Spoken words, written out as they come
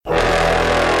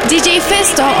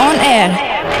DJFESTO on air.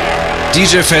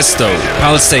 DJFESTO,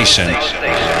 Pal Station.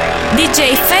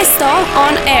 DJFESTO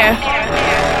on air.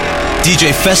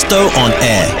 DJFESTO on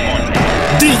air.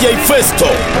 DJFESTO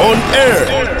on air.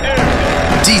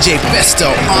 DJFESTO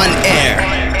on air.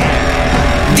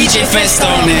 DJFESTO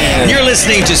on air. You're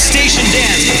listening to Station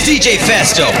Dance with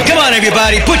DJFESTO. Come on,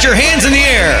 everybody, put your hands in the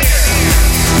air.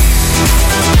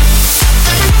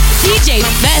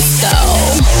 DJFESTO.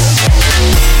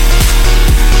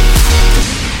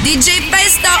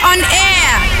 DJFESTO on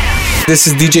air. This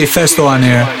is DJFESTO on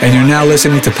air and you're now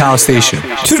listening to Pal Station.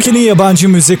 Türkiye'nin yabancı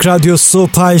müzik radyosu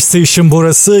Part1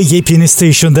 burası. Yepyeni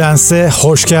Station Dance'e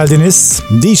hoş geldiniz.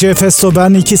 DJFESTO,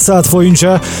 ben 2 saat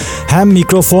boyunca hem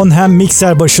mikrofon hem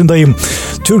mikser başındayım.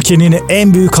 Türkiye'nin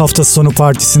en büyük hafta sonu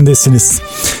partisindesiniz.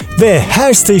 Ve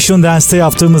her Station Dance'te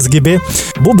yaptığımız gibi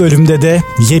bu bölümde de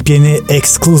yepyeni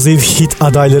exclusive hit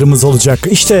adaylarımız olacak.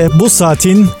 İşte bu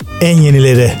saatin en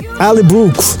yenileri: Ali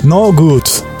Brooke, No Good,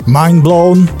 Mind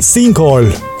Blown, Sinkhole,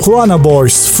 Juana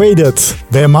Boys, Faded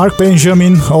ve Mark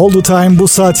Benjamin, All The Time bu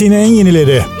saatin en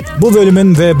yenileri. Bu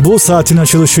bölümün ve bu saatin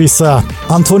açılışıysa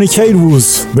Anthony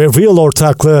Kiedis ve Real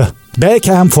ortaklığı Back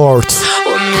and Forth.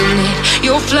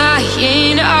 You're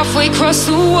flying halfway across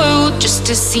the world just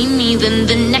to see me, then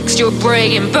the next you're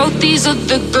bragging about these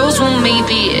other girls. Well,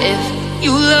 maybe if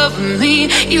you love me,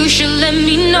 you should let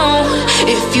me know.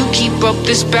 If you keep up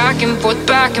this back and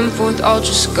forth, I'll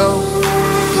just go.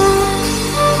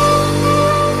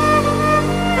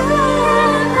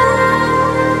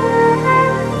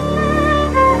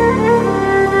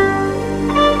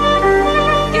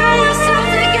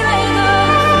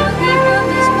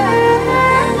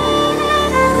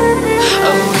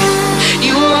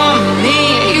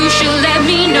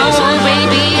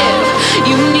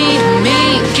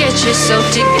 Yourself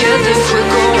together, we're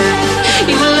going.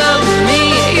 You love me,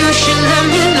 you should let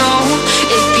me know.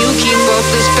 If you keep up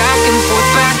this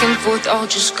back and forth, I'll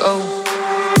just go.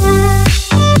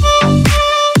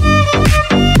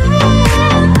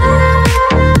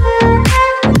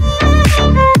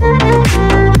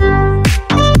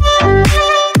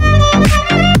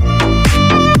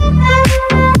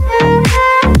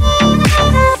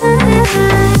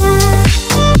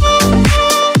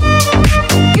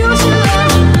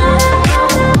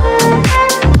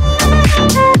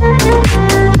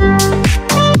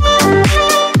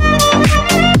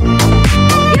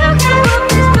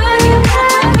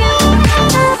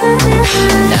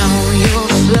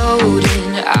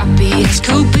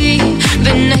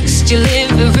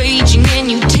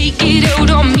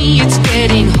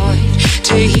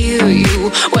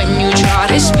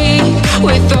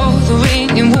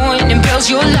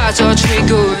 Your lies are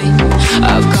triggering.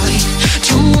 I've got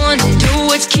to wonder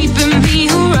what's keeping me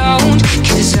around,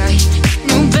 'cause I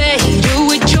knew better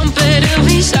would jump at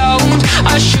every sound.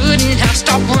 I shouldn't have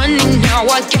stopped running, now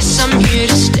I guess I'm here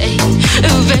to stay.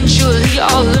 Eventually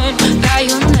I'll learn that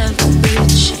you'll never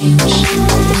change.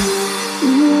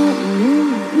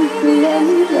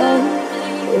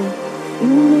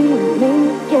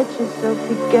 Get yourself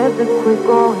together, quit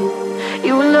going.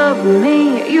 You love me,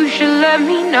 you should let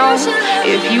me know.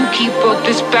 If you keep up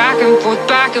this back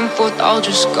and forth, I'll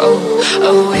just go.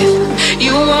 Oh, if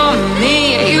you want me,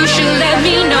 you should let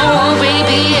me know.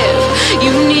 Baby, if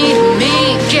you need me,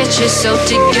 get yourself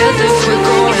together, quit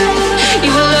going.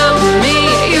 You love me,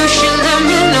 you should let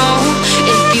me know.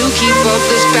 If you keep up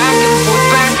this back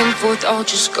and forth, I'll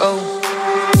just go.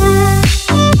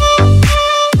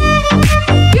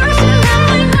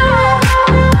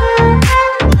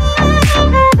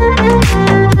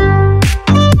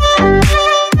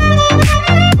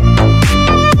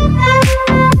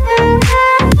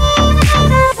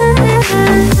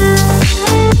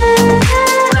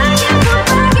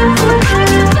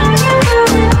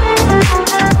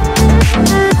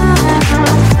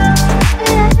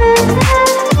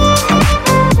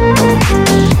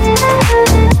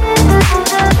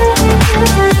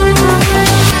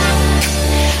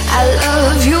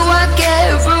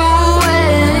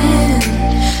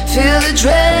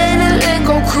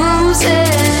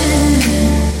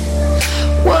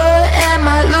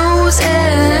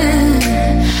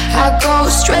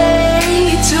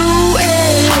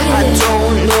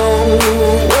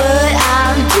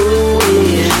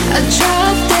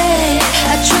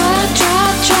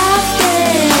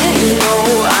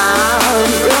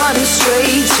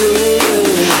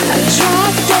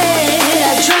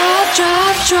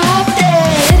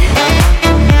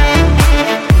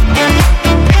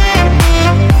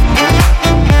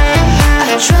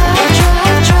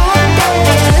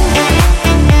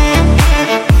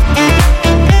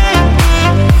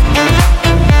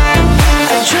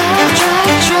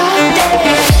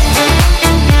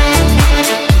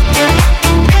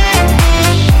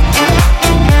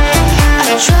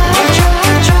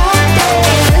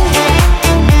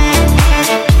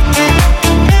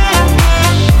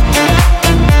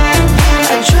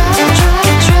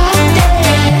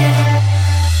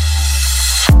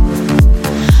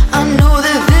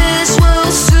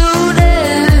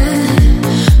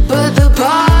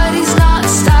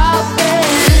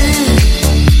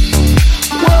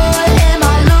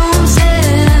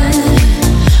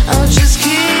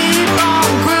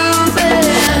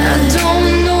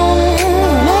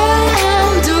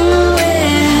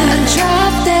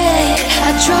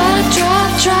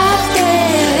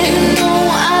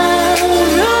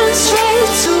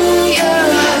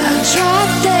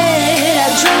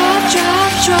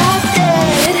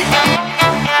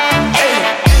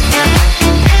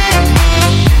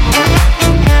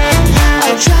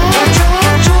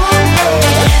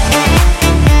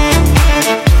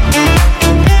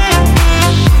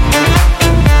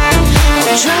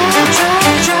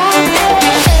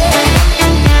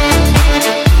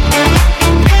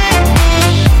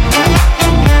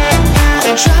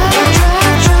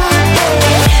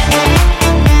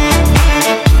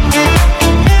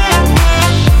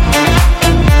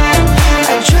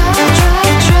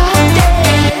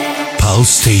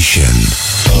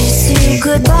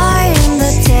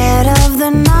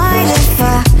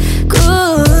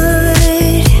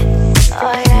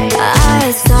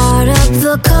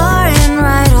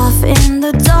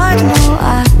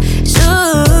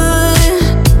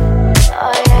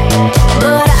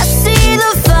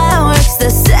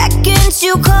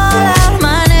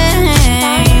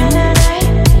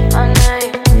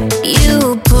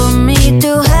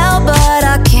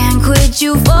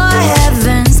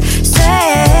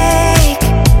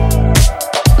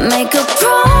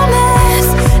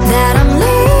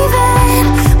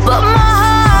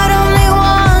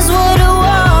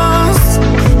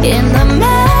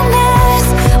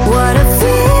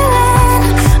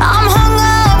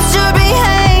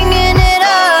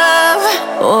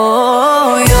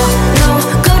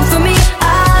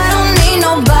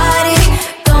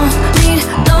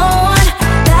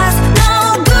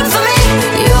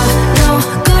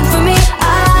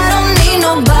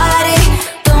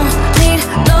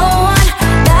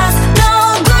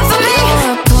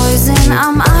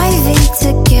 I'm Ivy,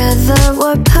 together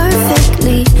we're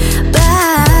perfectly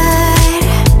bad.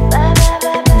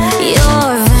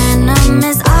 Your venom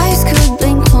is ice, could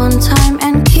blink one time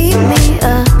and keep me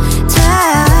attached.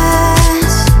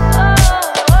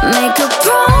 Make a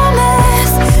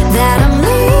promise that I'm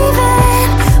leaving,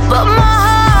 but my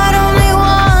heart only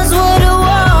wants what it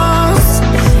wants.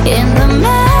 In the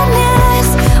madness,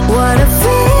 what a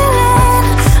feeling.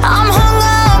 I'm hung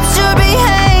up, should be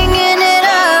hanging it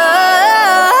up.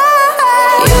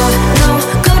 You're no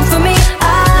good for me,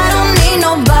 I don't need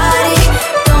nobody.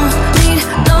 Don't need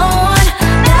no one,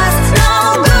 that's no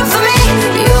good for me.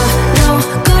 You're no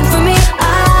good for me,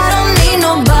 I don't need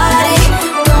nobody.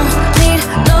 Don't need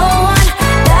no one,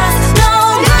 that's no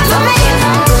good for me.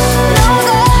 No good, no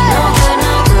good,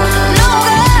 no good, no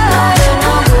good,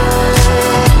 no good.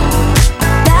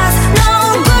 That's no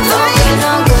good for me.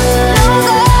 No good, no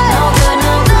good, no good,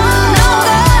 no good, no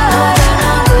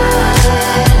good.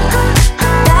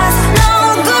 That's no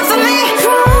good for me.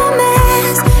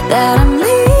 Promise that I'm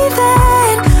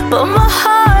leaving, but my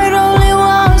heart only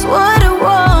wants what it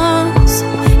wants.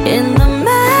 In the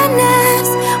madness,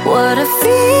 what a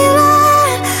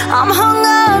feeling. I'm hung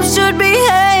up, should be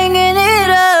hanging it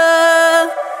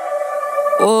up.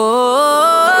 Oh.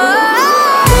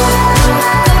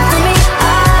 Good for me,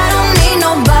 I don't need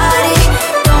nobody.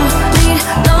 Don't need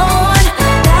no one,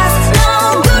 that's no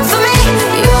good for me.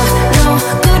 You're no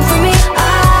good for me,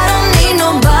 I don't need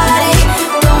nobody.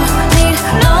 Don't need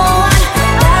no one,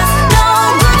 that's no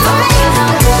good for me. No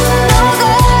good, no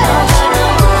good, no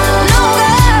good, no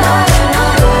good, no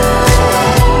good.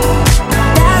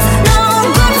 That's no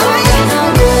good for me. No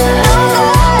good,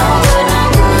 no good, no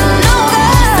good, no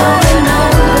good, no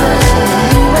good.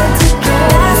 We were together.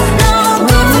 That's no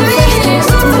good for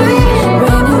me.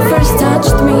 When you first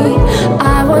touched me,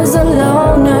 I was a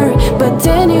loner, but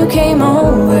then you came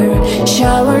over,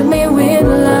 showered me with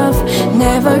love,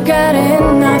 never got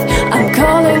enough. I'm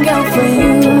calling out for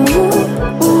you.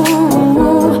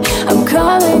 Ooh, I'm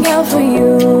calling out for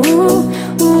you.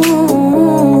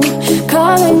 Ooh,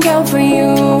 calling out for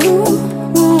you.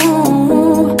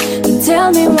 Ooh,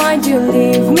 tell me why'd you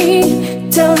leave me?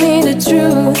 Tell me the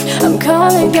truth. I'm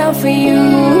calling out for you.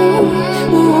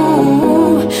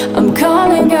 Ooh, I'm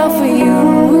calling out for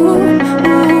you.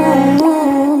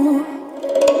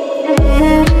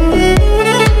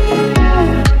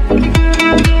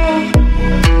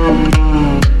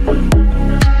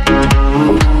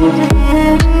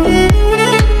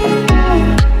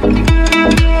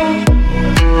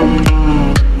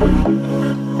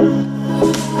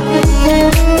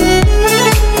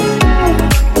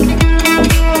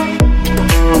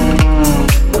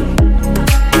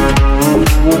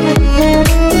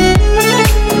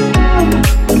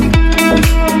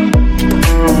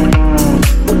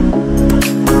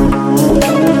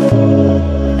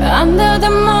 Under the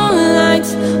moonlight,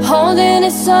 holding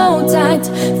it so tight,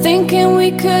 thinking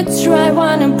we could try,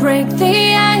 wanna break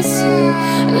the ice.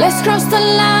 Let's cross the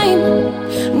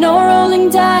line, no rolling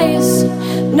dice,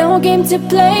 no game to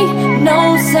play,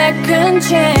 no second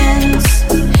chance.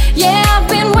 Yeah, I've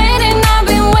been waiting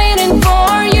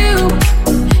for you.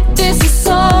 This is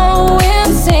so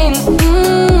insane.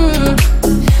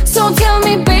 So tell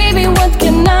me, baby, what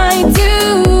can I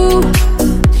do?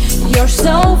 You're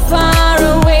so far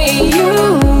away, you.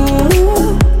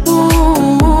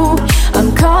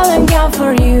 I'm calling out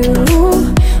for you.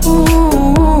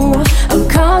 I'm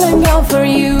calling out for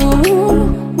you.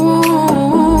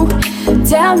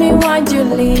 Tell me why'd you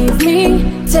leave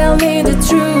me? Tell me the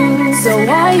truth. So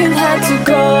why you had to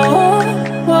go?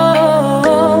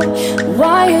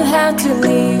 Why you had to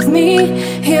leave me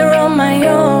here on my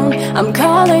own? I'm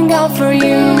calling out for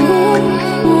you.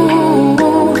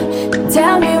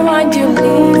 Tell me why'd you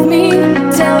leave me?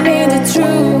 Tell me the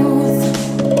truth.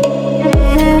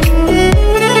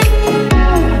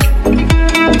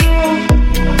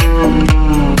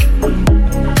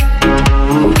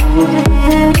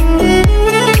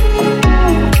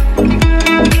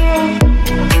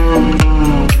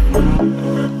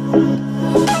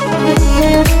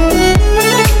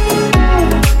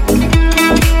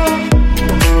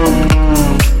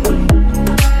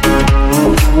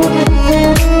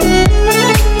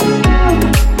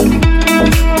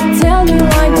 Tell me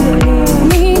why'd you leave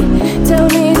me? Tell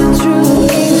me the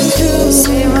truth.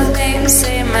 Say my name,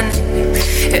 say my name.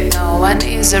 If no one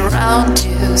is around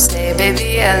you, say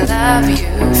baby I love you.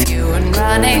 If you ain't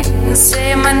running,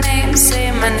 say my name,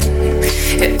 say my name.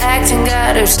 You're acting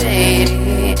kind of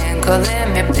shady and and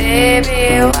calling me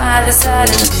baby. All of a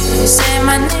sudden you say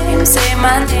my name, say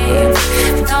my name.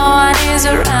 No one is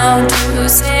around to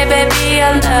say baby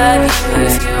I love you.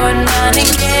 If you are not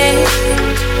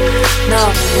engaged,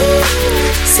 no.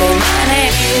 Say my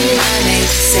name, my name.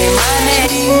 Say my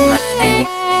name, my name.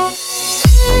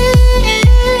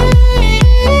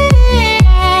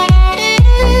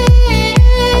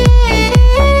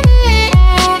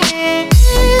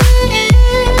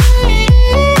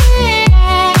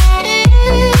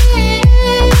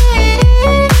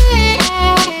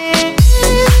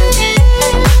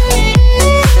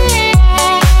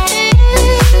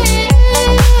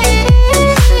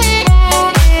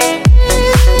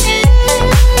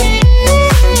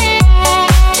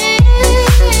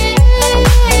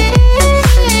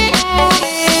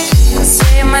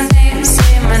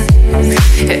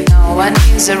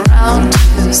 Around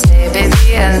to say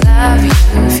baby I love you.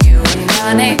 If you and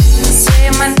my name, say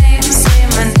my name, say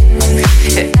my name.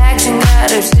 You're acting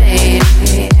out of date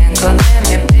and calling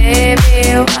me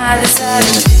baby. All of a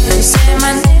sudden you say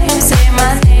my name, say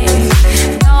my name.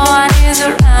 No one is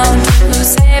around to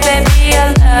say baby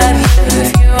I love you. If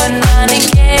you are not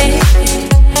engaged,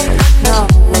 no.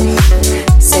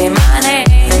 Say my name,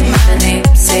 my name.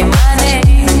 Say my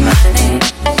name, my name.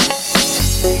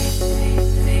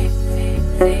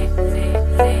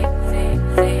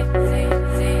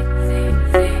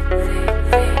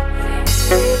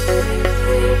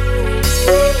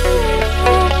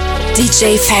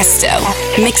 DJ Festo,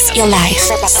 mix your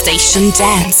life, Station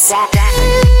Dance.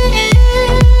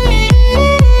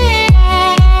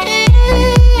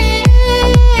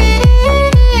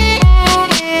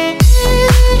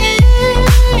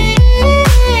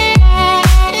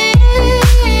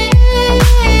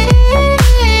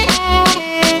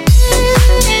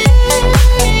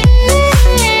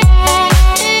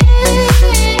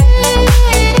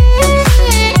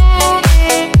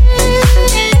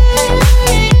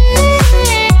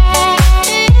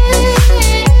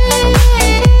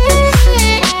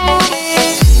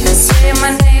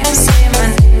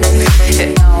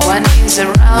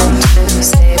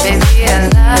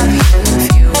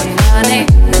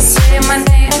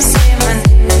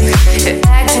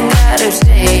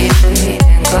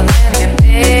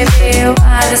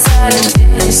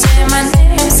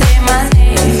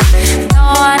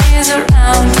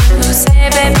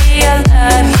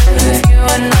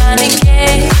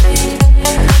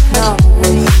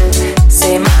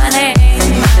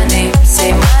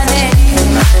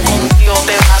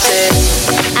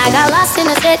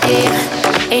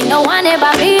 Ain't no one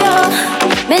but me,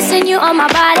 missing you on my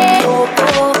body.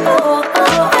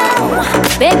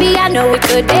 Baby, I know we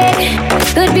could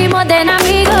be more than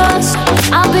amigos.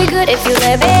 I'll be good if you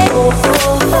let me.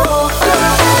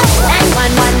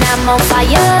 911, I'm on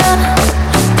fire.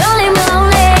 Don't leave me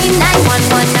lonely.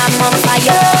 911, I'm on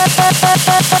fire.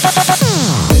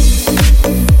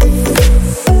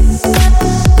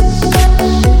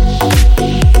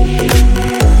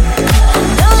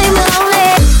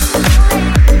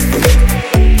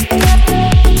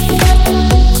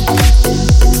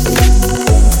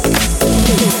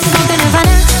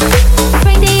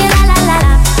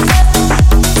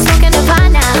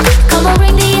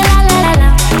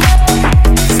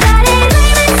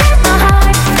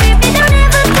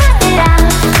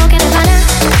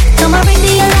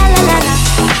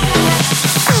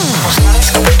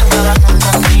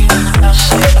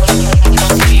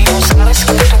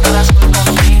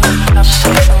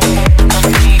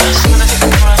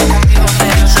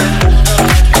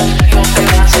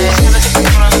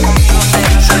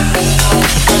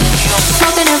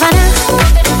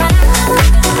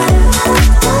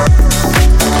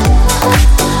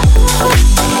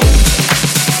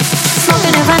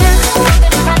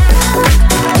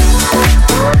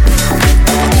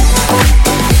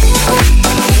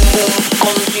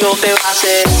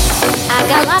 I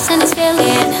got lost in this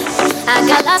feeling. I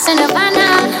got lost in the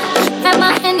Havana. Grab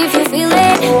my hand if you feel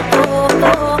it.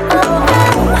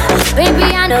 Baby,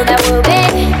 I know that we'll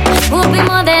be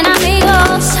more than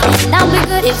amigos. And I'll be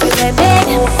good if you let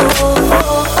me.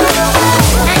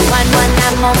 911,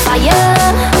 I'm on fire.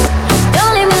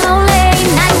 Don't leave me lonely.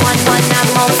 911,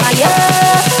 I'm on fire.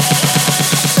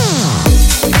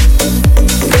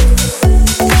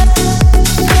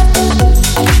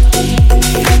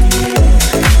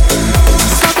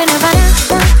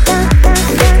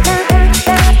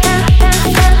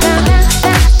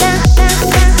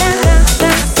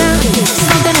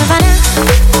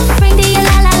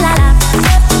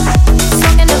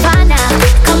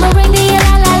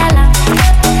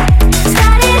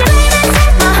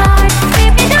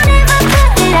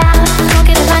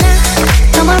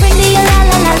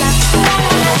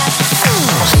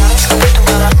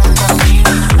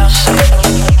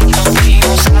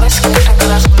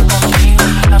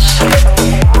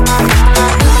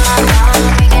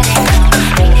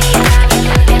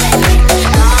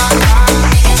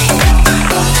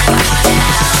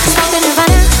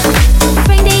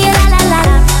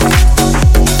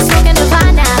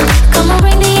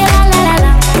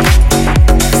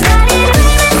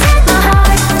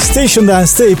 Station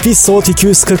Dance'te episode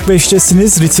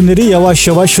 245'tesiniz. Ritimleri yavaş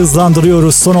yavaş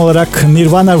hızlandırıyoruz. Son olarak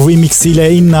Nirvana Remix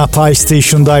ile Inna Pie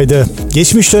Station'daydı.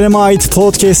 Geçmiş döneme ait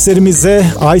podcastlerimize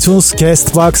iTunes,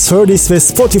 Castbox, Herdis ve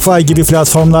Spotify gibi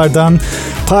platformlardan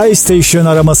Pie Station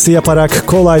araması yaparak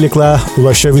kolaylıkla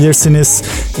ulaşabilirsiniz.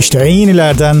 İşte en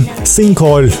yenilerden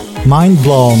Sinkhole, Mind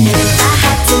Blown.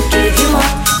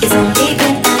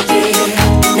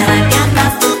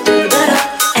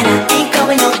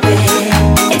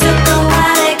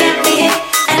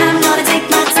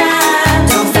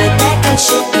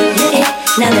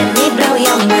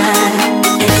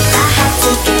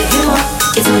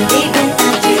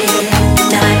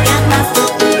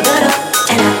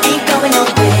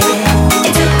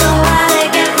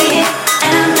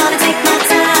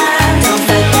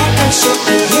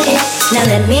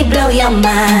 Let me blow your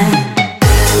mind.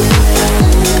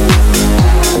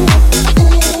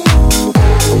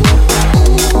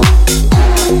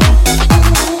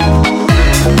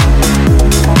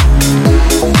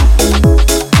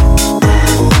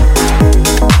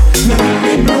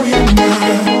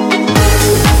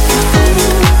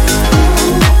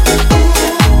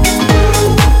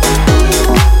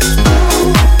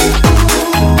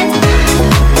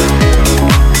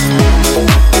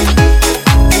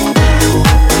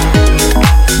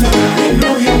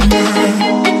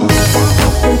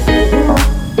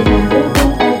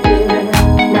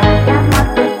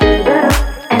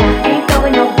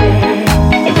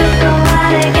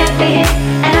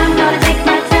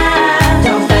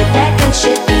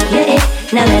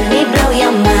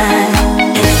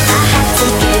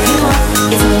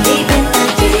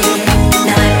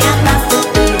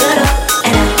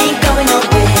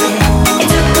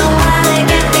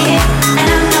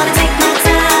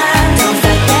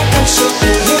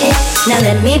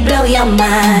 Let me blow your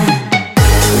mind.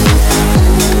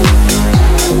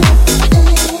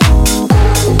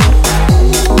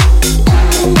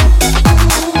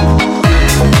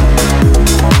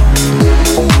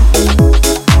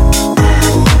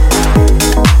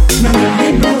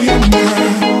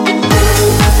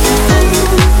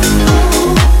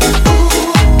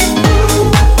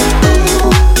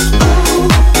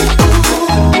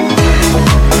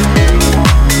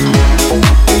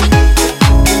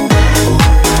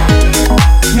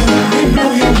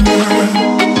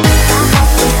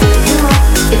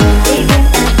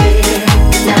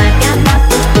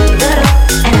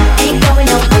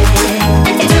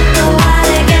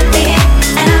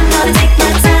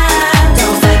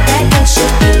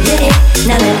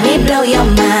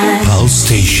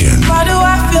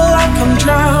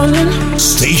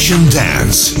 Station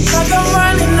Dance. Like I'm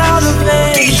running out of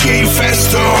air.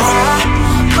 DJFESTO.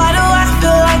 Why do I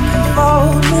feel like I'm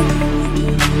falling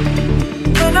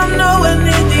when I'm nowhere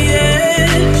near the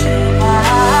edge?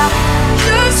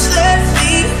 Just let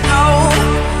me know.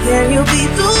 Can you be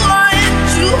the one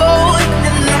to hold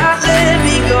and not let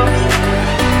me go?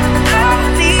 I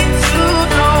need to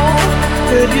know.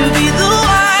 Could you be the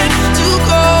one to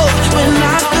go when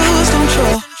I lose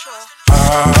control?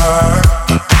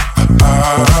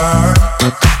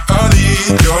 I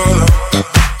need your love.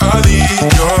 I need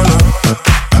your love.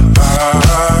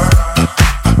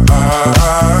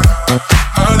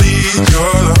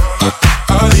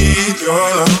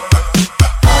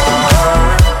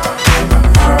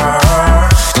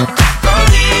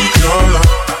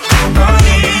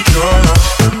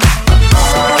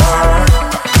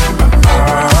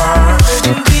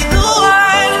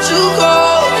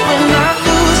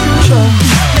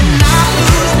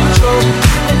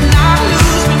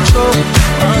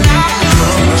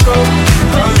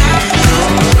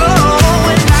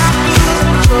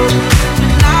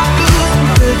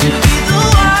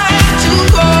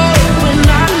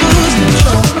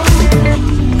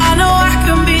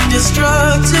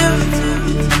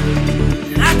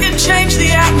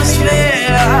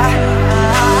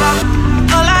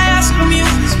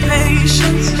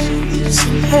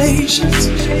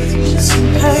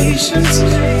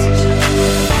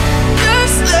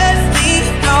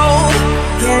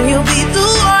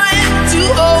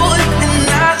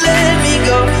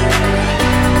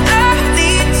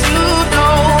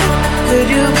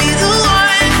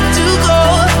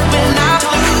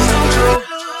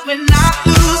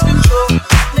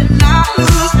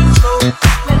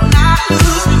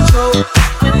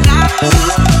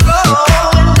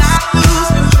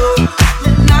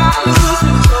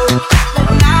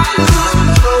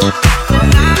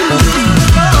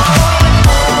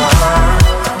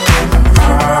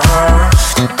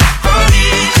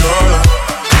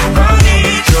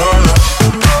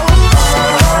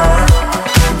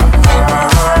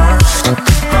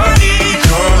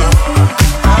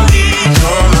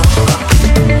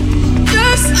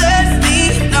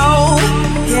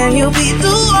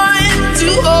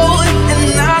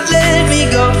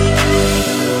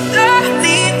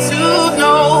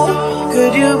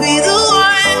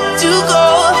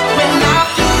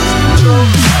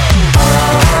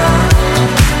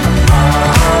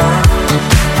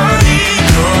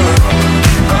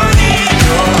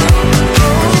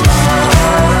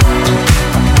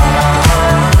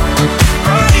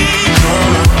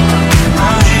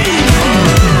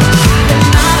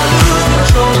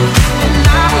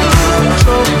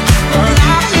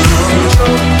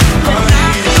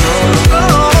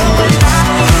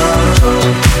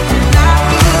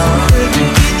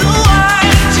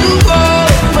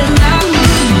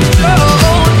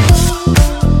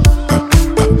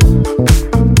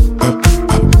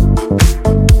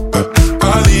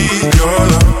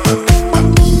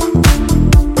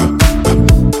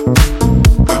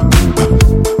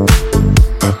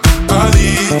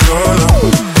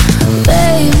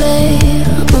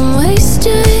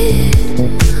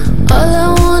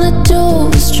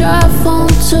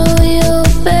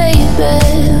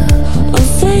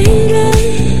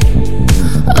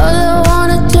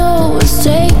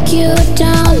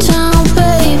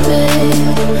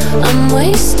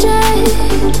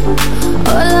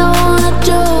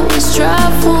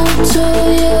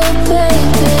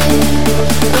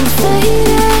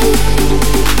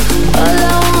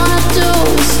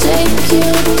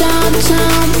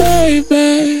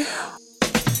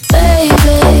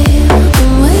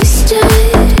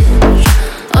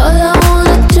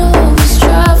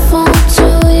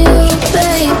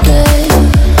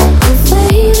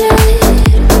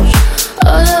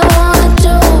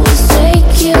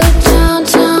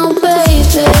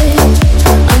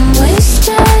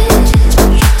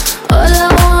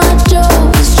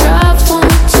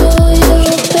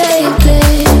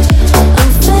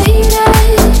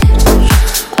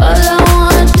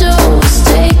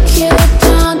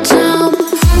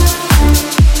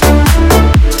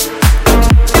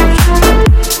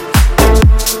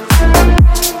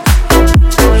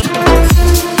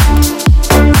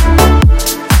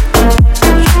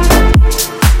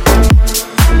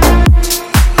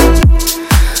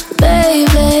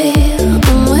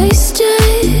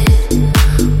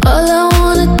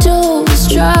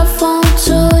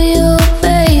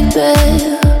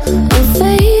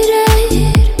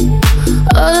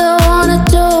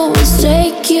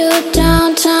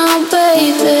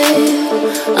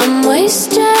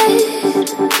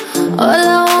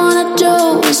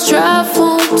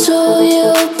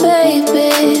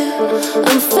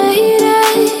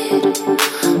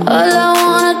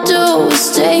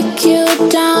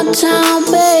 downtown,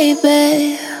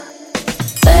 baby.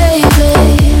 Baby,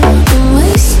 I'm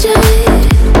wasted.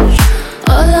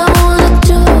 All I wanna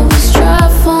do is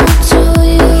drive home to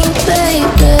you,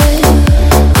 baby.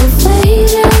 I'm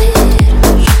faded.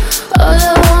 All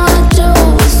I wanna do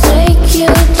is take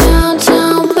you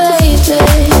downtown, baby.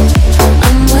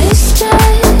 I'm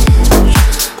wasted.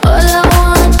 All I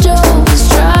wanna do is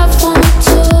drive home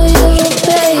to you,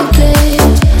 baby.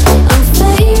 I'm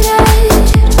faded.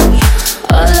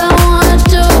 All I wanna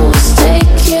do is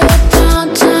take you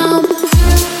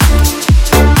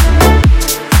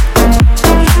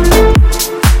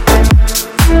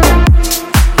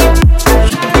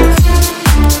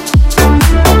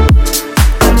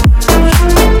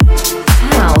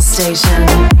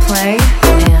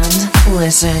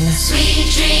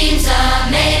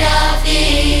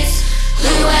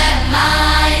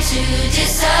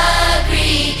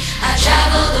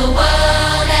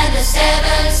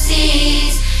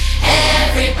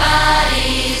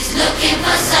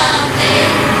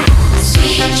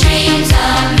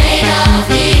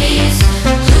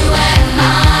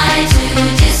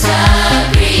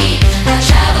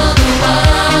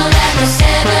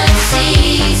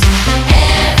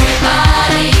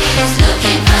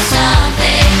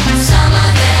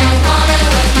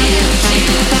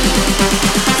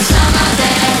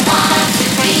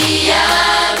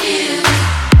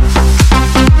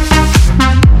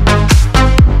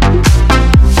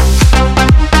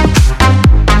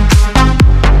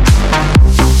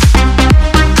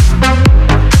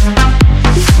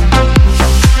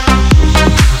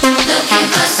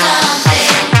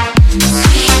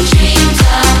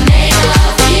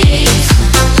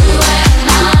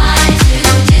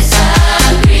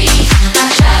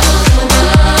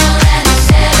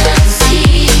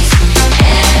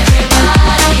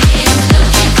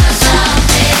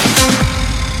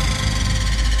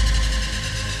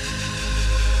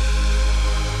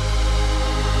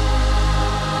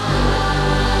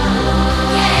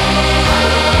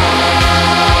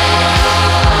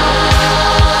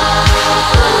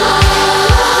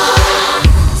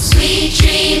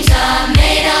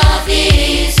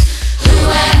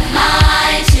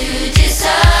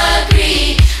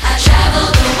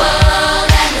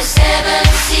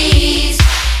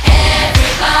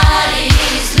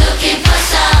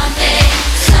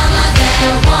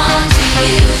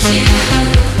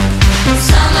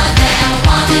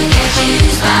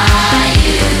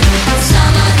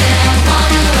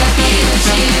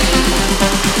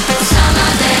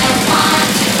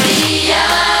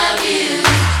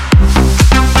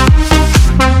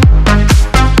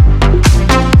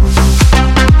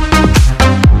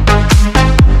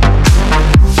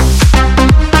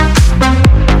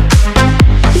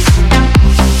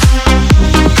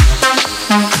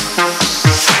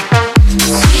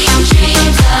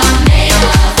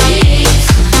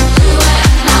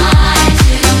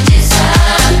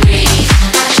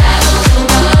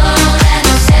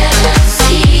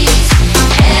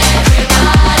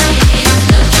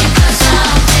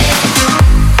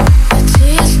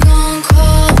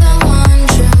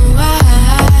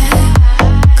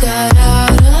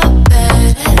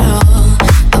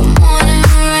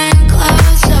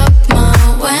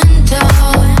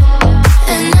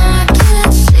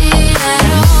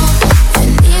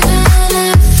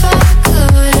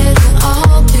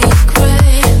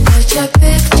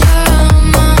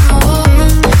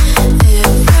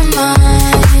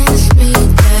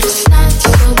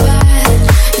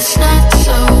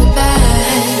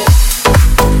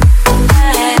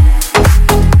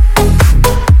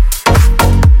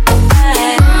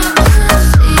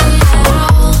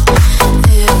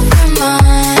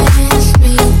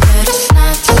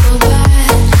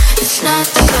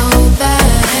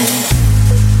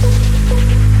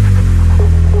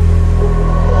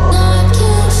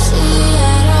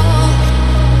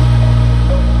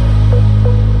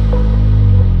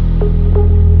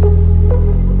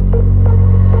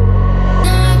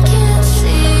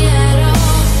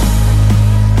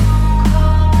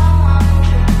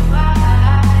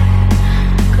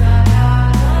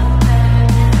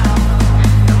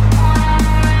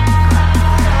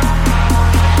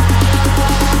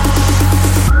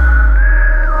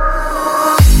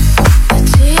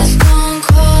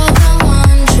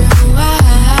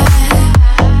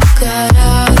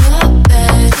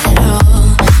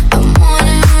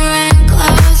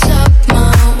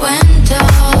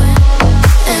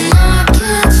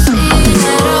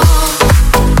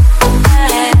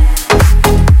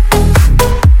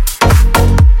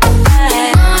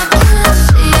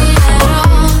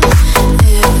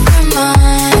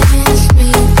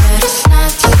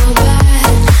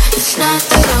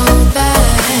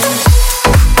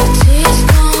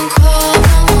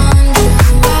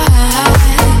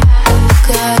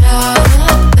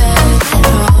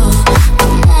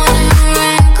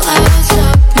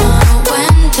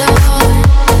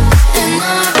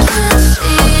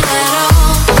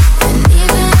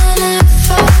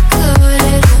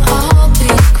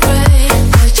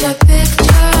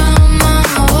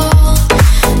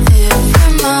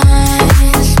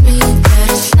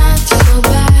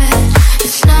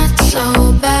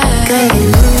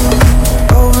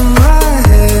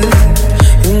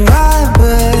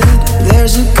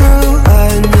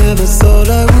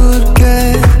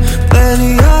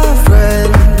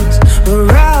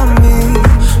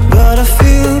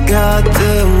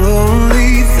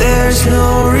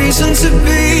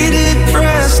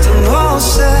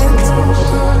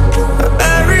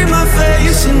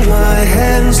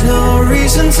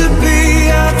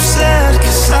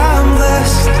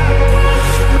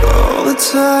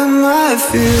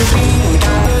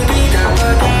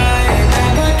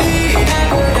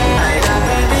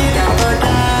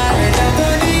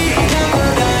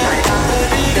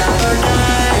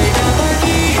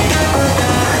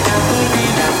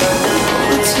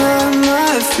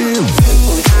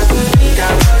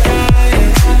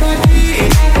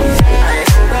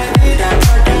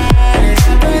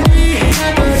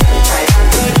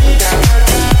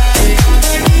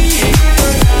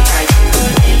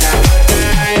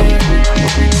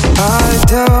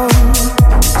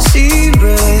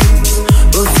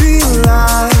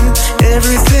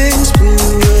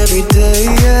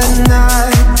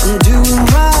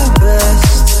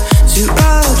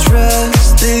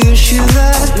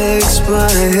makes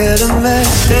my head a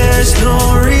mess. There's no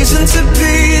reason to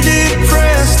be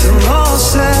depressed, I'm all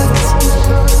set.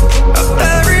 I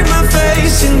bury my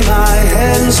face in my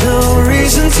hands, no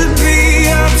reason to be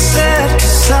upset,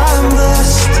 'cause I'm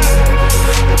blessed.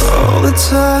 All the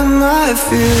time I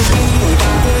feel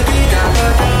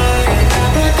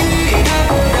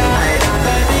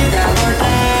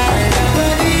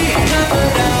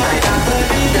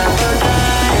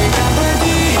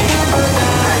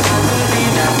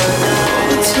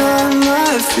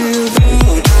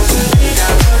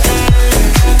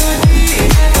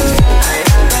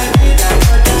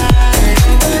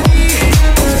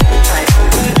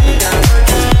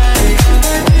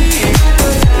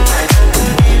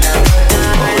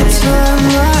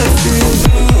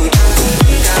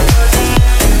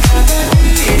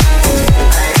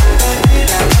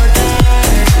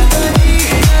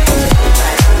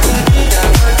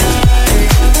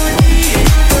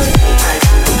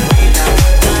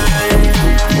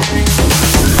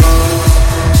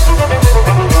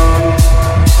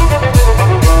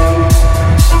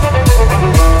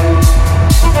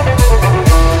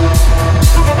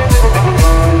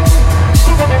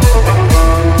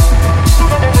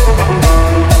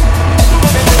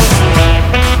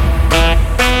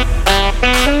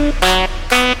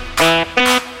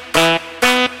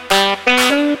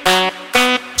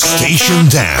Station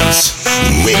Dance.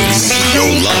 Mix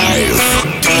your life.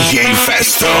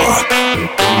 DJFESTO.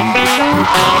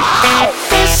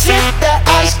 This shit, that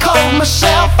ice cold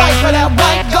Michelle, fight for that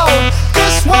white gold.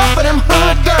 This one for them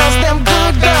hood girls, them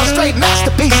good girls, straight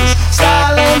masterpieces.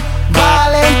 Styling,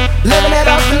 wildin', living it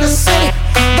up in the city.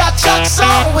 Got Chuck's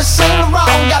on with Saint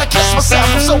Laurent, gotta kiss myself,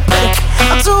 I'm so pretty.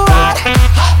 I'm too hot.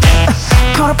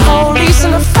 Call the police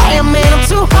and the fireman, I'm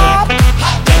too hot.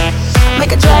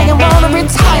 Make a dragon wanna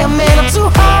retire, man, I'm too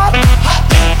hot.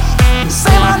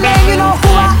 Say my name, you know who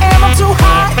I am, I'm too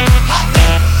hot.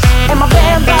 And my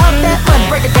band bought that money,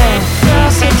 break it down. Girl,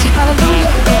 sing you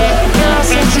hallelujah. Girl,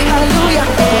 sing you hallelujah.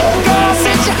 Girl,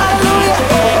 sing you hallelujah.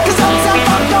 'Cause Uptown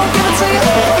Funk don't give it to you.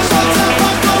 'Cause Uptown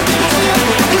Funk don't give it to you.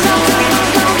 'Cause Uptown Funk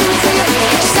don't give it to you.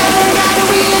 Saturday night and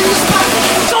we in the spot.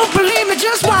 Don't believe me,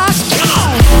 just watch. Come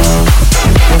on.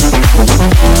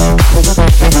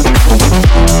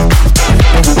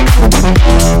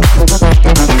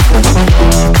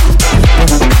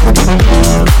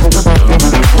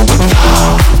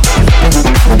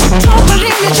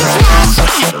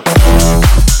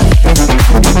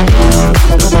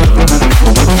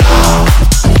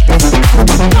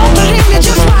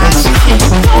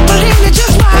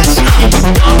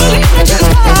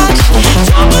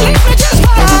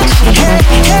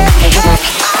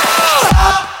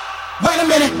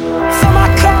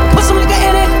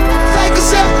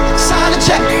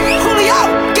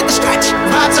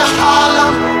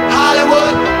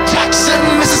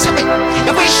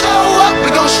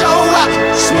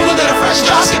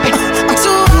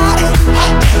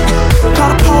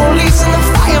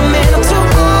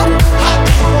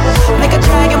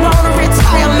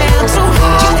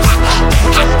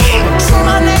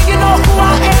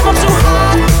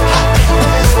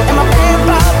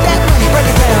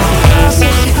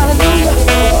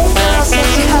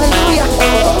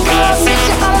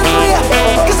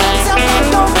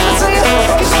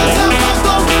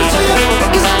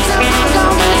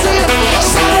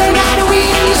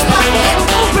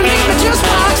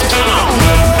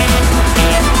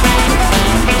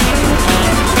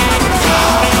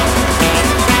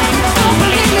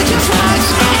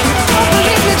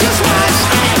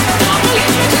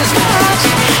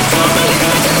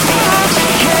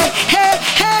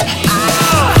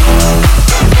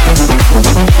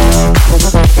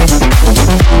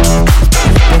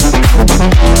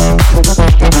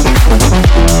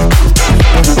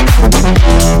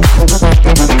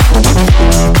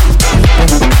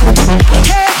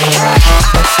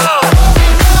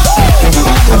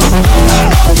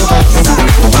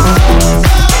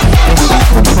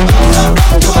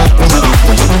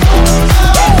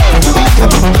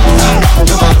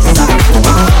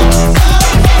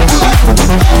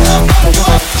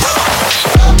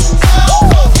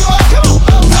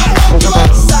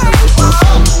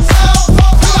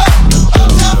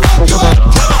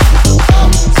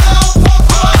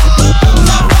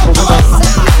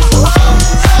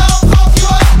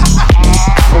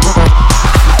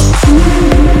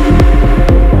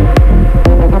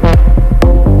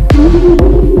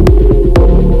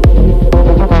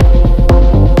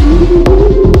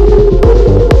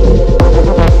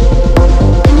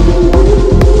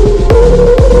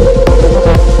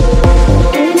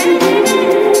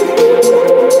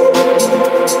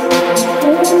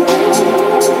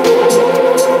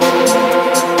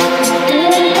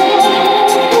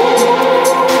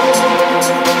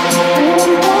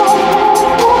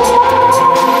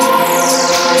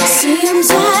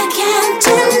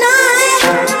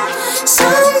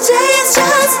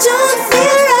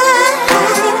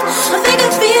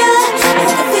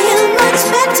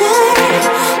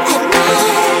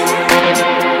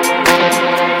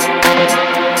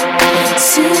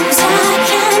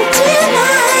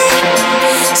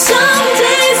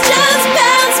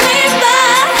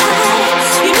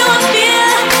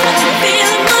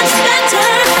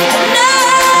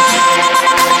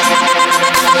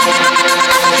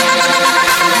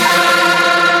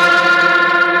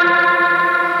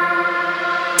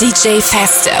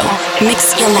 DJFESTO.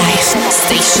 Mix your life.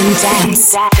 Station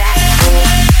Dance.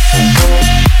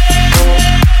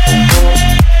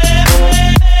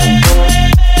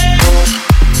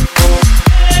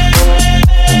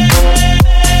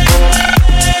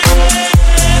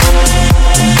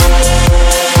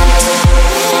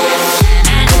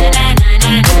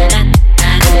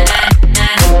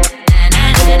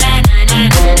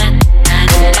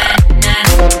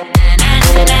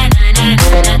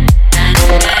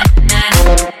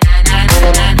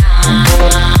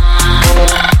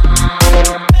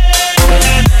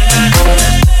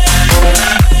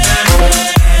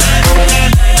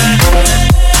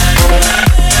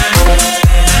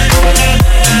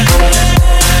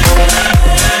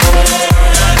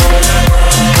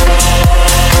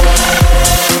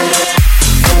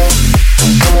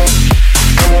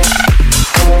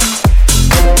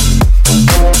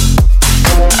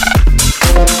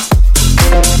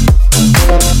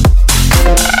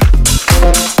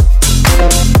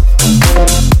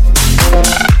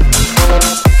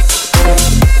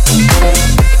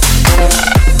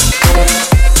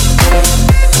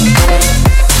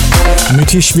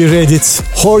 Müthiş bir edit.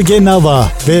 Jorge Nava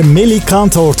ve Melly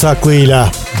Kant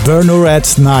ortaklığıyla Burner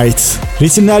at Night.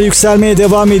 Ritimler yükselmeye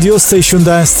devam ediyor. Station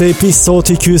Dance'te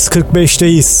episode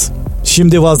 245'teyiz.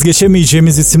 Şimdi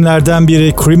vazgeçemeyeceğimiz isimlerden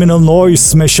biri Criminal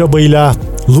Noise mashup-ıyla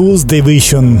Lose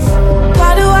Division.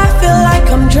 Why do I feel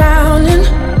like I'm drowning?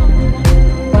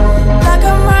 Like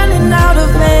I'm running out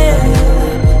of air.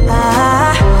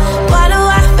 Why do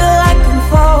I feel like I'm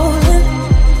falling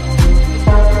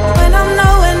when I'm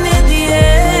nowhere near the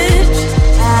edge?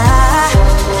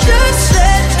 Just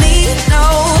let me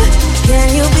know. Can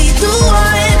you be the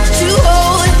one to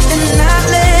hold and not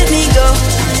let me go?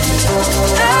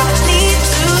 I need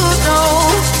to know.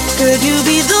 Could you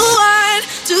be the one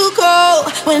to go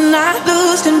when I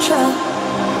lose control?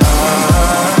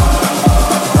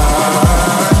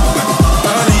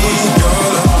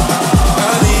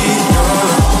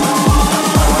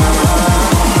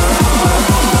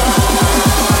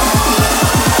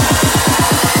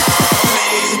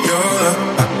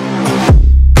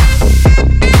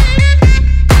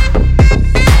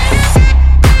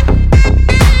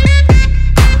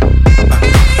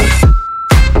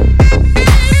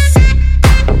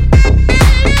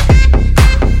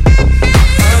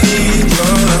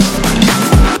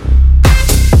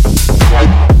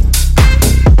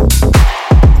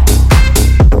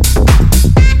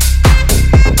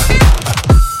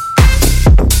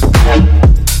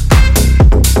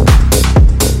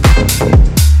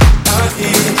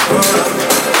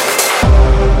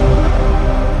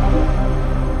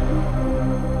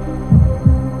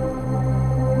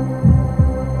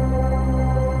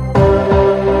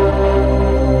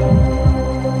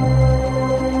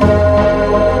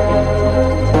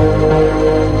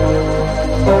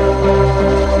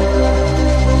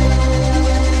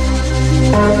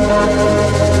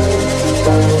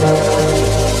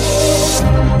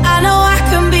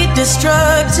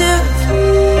 Destructive,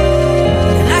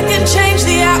 and I can change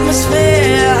the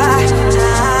atmosphere.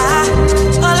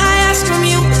 All I ask from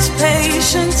you is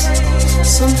patience,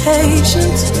 some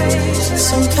patience,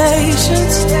 some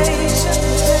patience.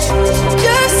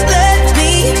 Just let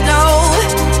me know.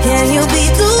 Can you be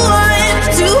the one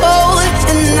to hold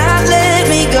and not let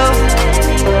me go?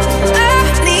 I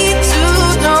need to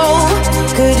know.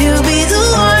 Could you be the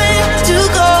one to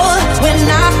go when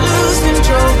I lose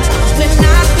control? When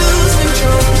I lose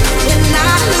control, when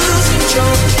I lose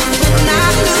control, when I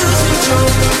lose control,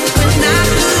 when I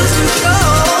lose control,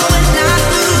 when I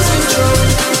lose control,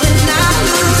 when I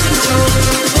lose control,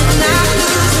 when I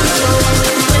lose control,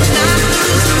 when I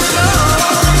lose control.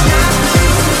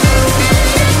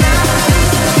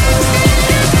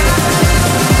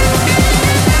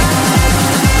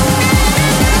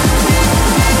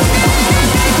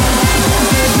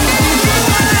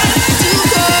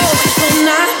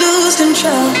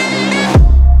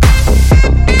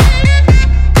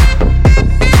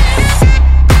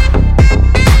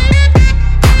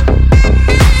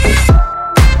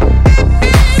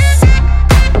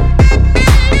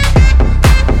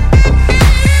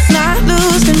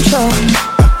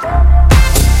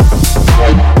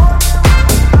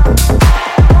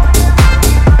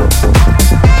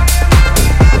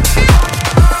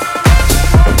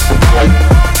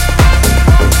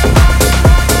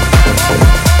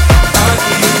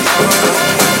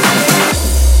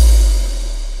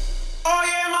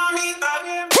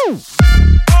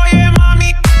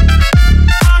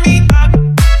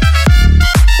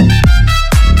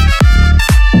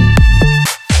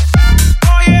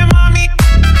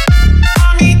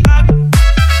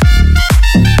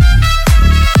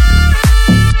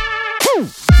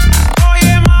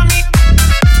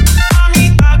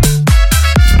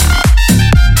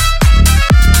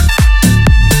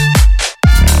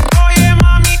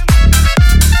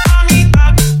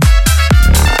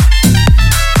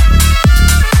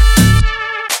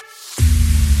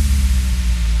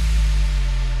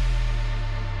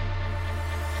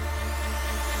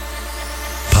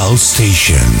 Pulse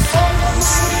Station.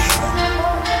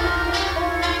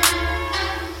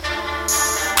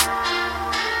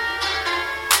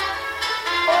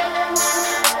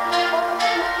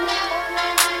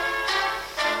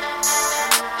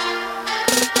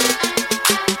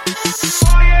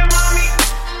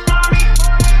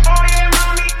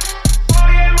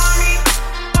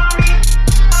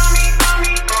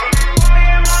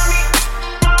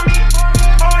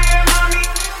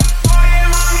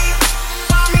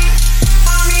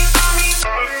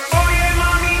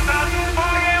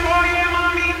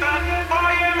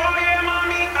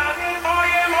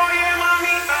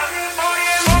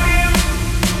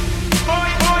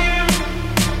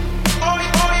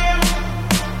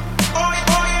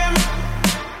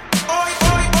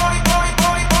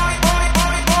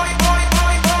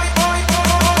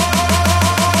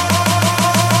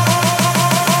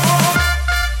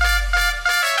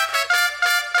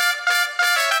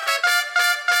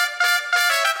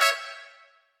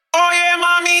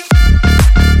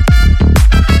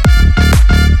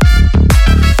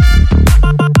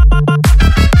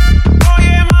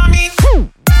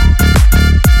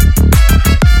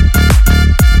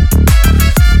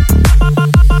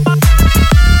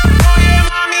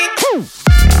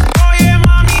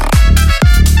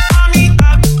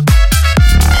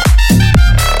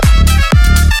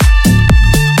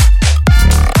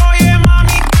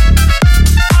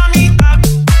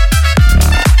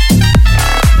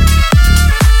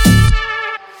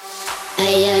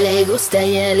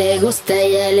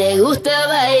 ella le gusta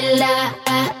bailar.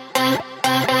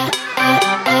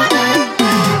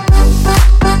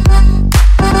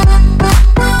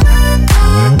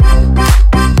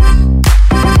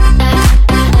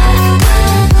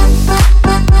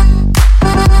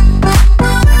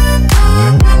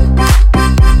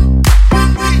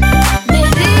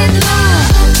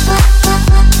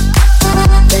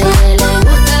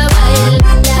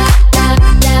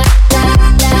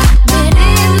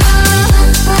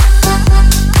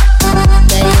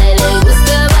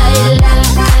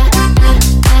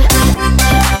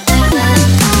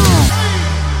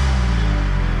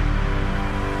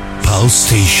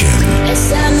 Station.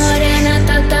 Esa morena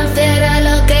está tan fiera,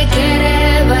 lo que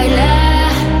quiere es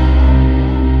bailar.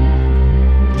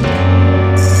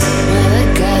 Mueve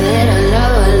cadera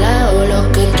lado a lado,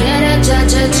 lo que quiere es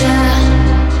cha-cha-cha.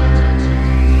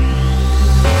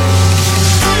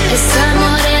 Esa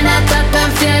morena está tan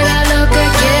fiera, lo que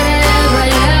quiere es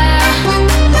bailar.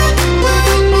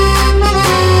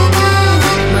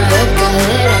 Mueve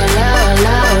cadera lado a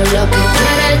lado, lo que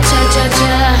quiere es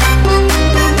cha-cha-cha.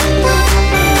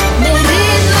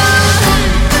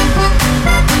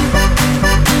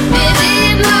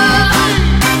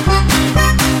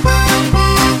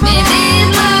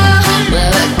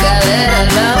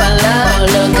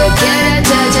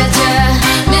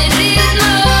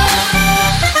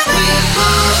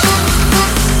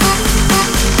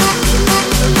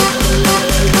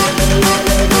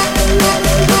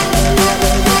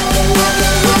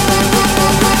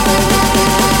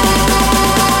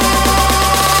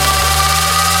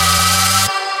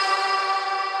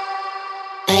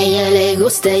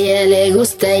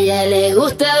 Ella le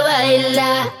gusta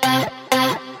bailar.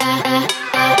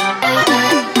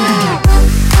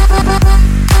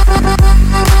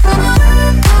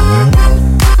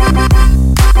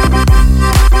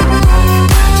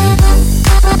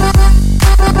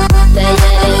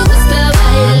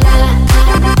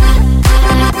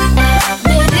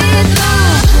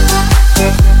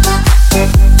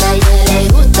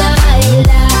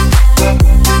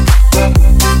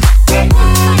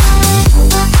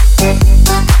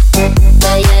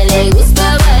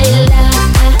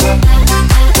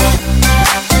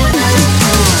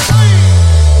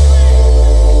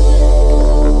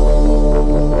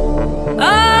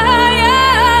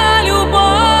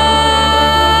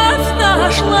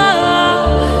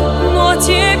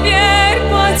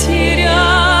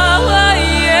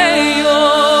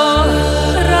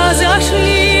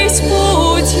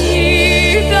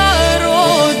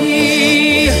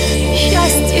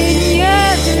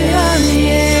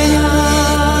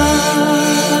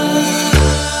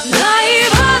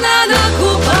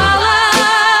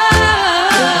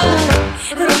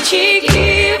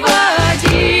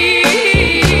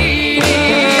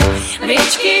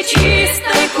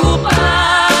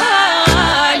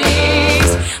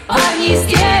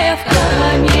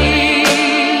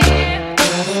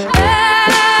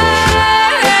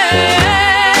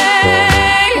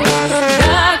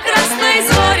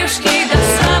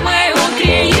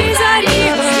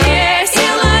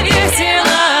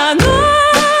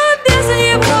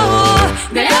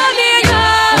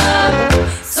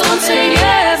 Солнце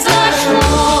не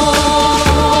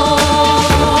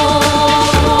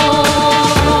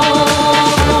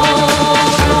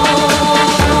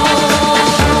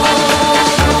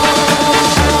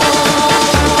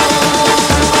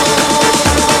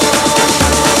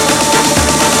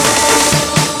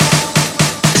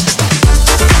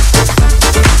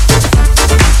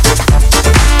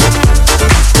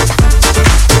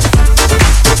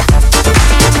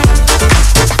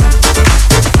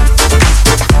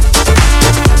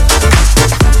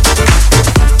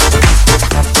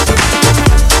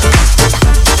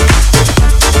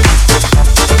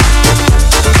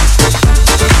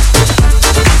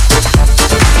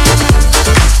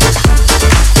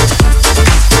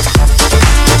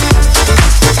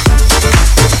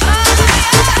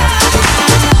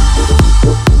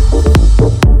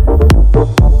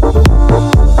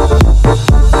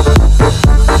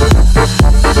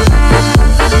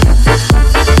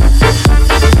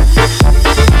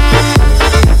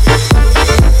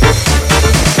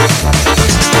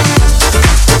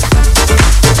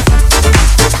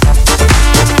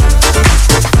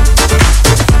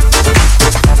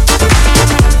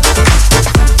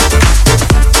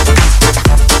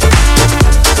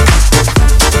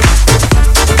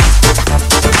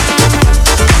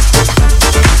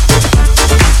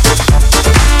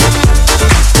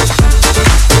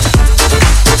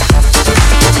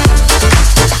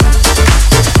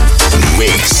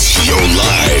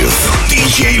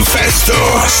DJ Festo,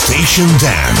 Station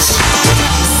Dance.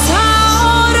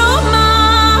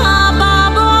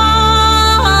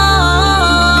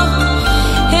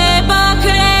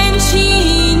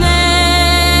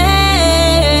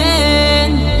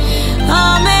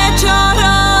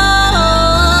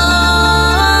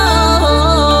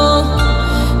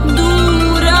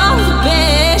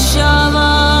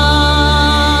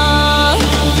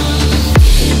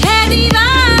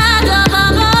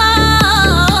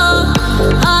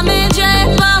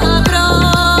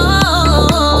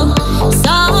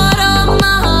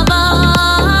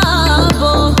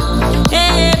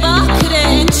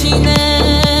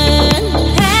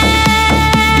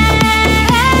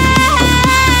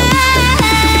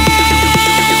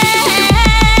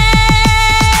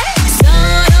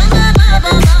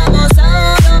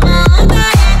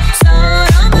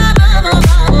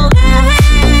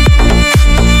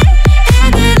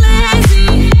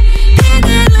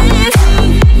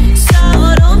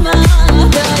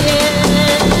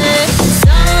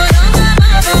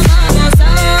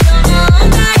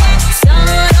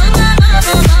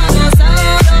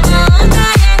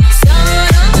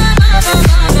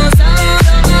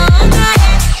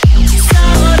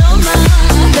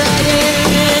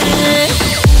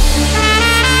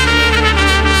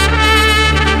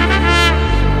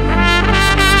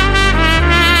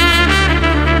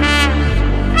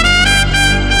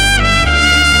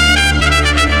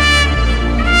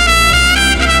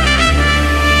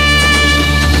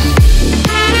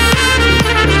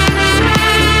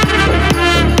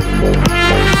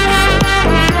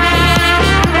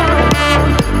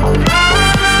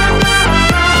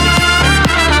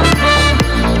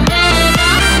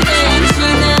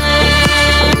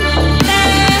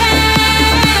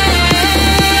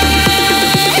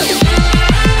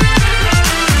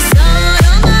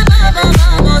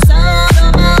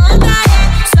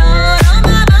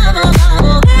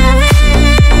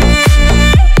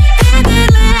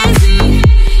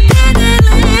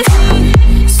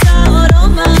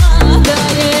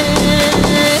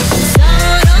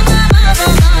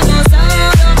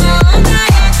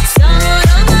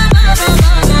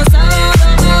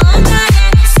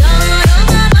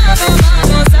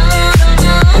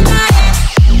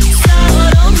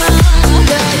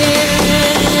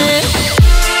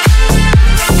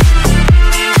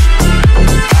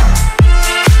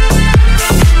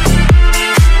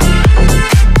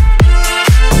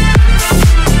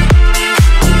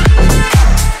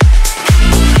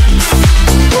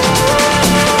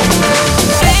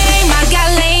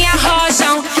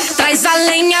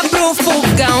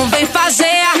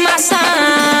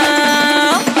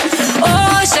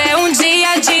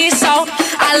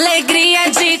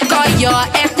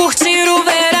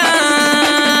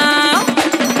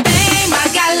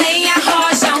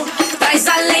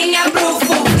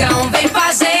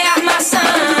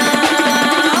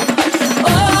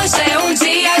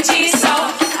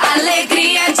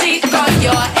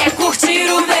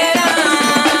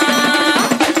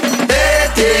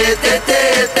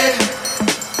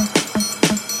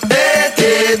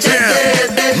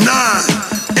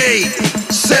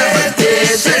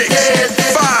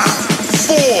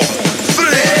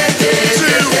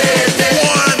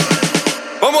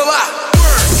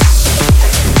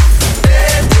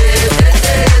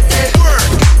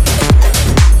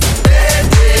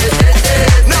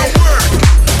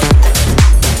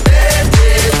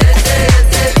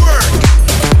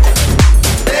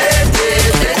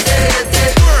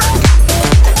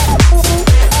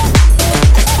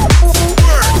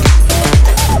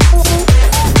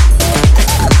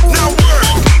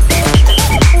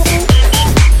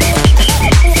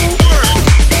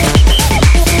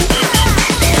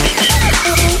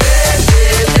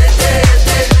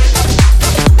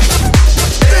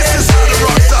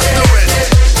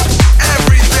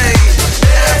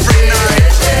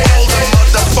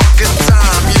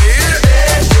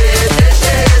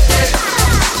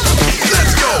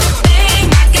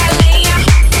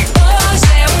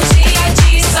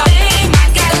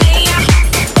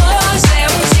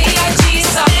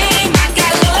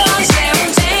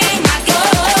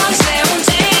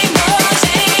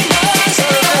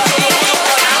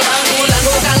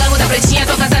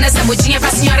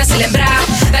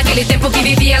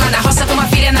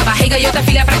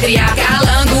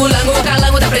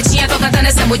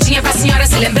 mudinha pra senhora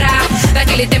se lembrar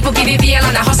daquele tempo que vivia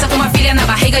lá na roça com uma filha na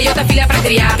barriga e outra filha pra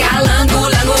criar. Calango,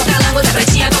 lango, calango da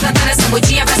pretinha, tô cantando essa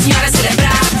mudinha pra senhora se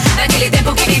lembrar daquele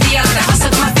tempo que vivia lá na roça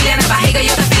com uma filha na barriga e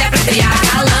outra filha pra criar.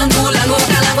 Calango, lango,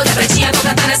 calango da pretinha, tô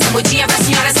cantando essa mudinha pra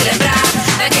senhora se lembrar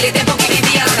daquele tempo que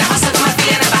vivia lá na roça com uma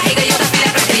filha na barriga e outra filha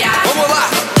pra criar. Vamos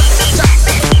lá!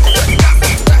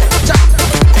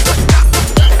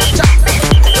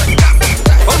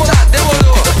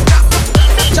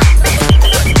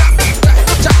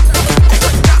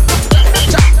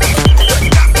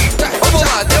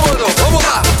 demorou, vamos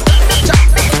lá.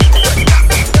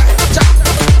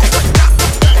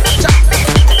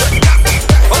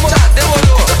 Vamos lá,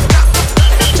 demorou.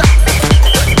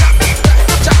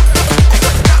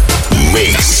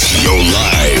 Mix your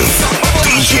life.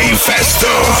 DJ Festo.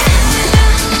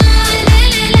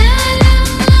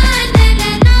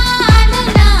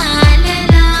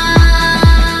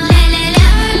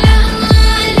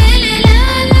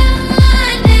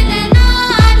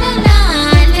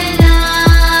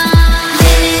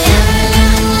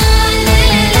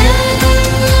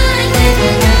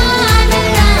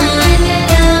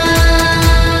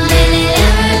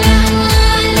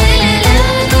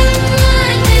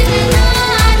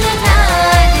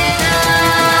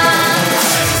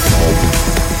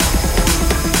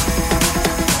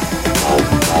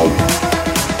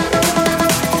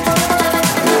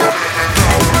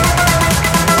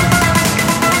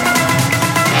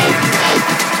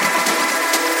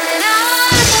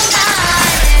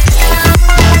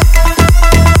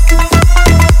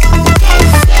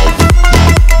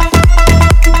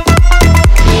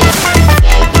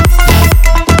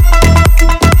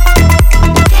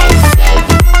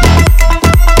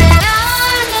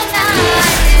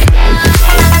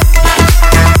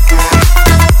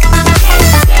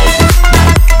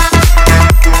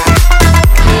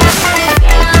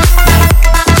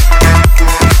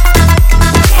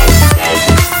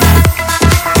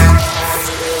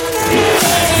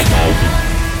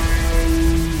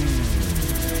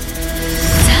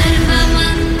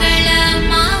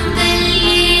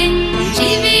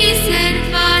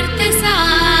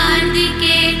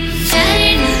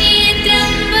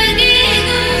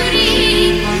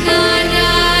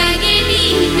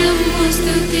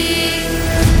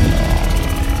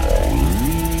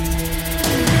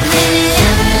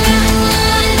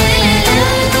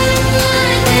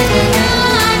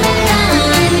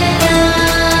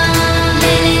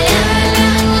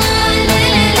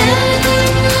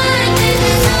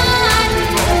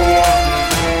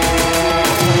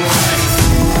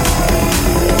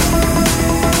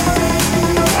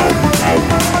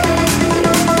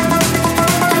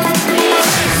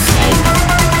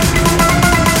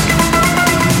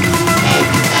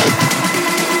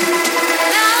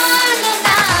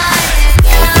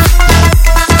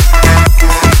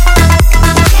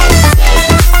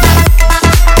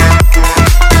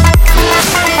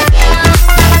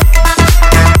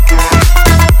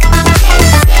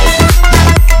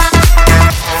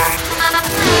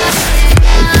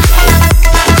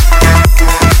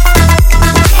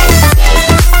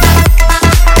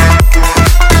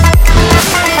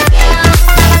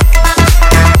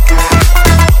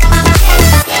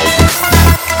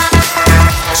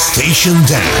 Station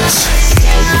Dance.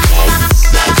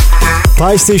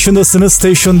 Pay Station'dasınız.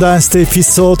 Station Dance'te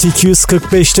episode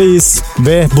 245'teyiz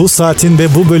ve bu saatin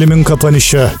ve bu bölümün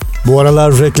kapanışı. Bu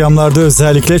aralar reklamlarda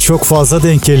özellikle çok fazla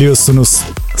denk geliyorsunuz.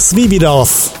 Sweep It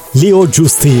Off, Leo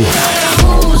Justi.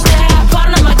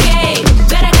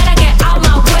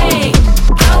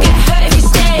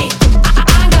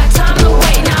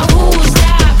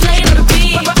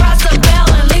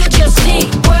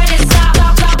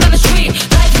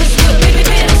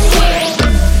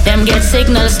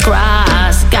 Signals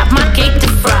crossed, got my cake to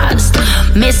frost.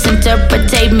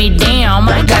 Misinterpretate me, damn,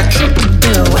 I got shit to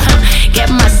do. Get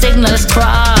my signals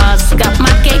crossed, got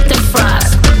my cake to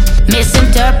frost.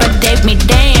 Misinterpretate me,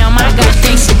 damn, I got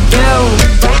things to do.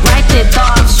 Write it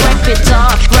off, swipe it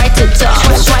off, write it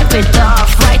off, swipe it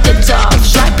off, write it off,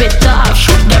 swipe it off.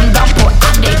 Shoot them double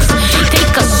addicts,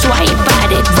 take a swipe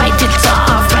at it, write it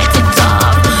off,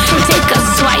 take a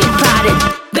swipe at it.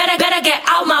 Better get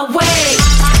out my way.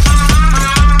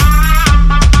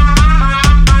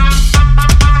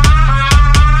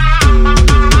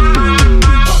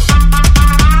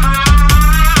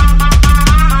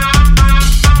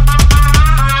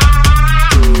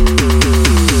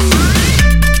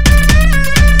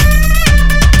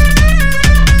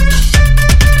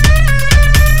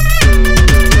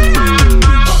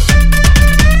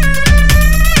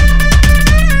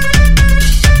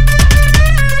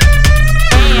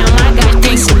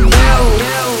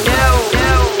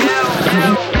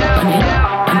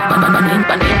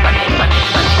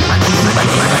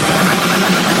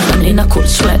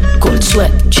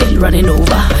 Running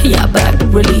over, yeah, back,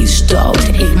 release, dog.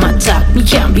 Ain't my top, me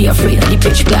can't be afraid of the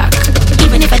pitch black.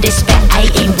 Even if I despair, I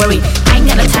ain't worried. I ain't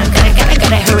got no time,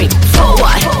 gotta hurry.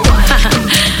 Forward.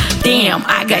 Damn,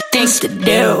 I got things to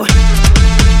do.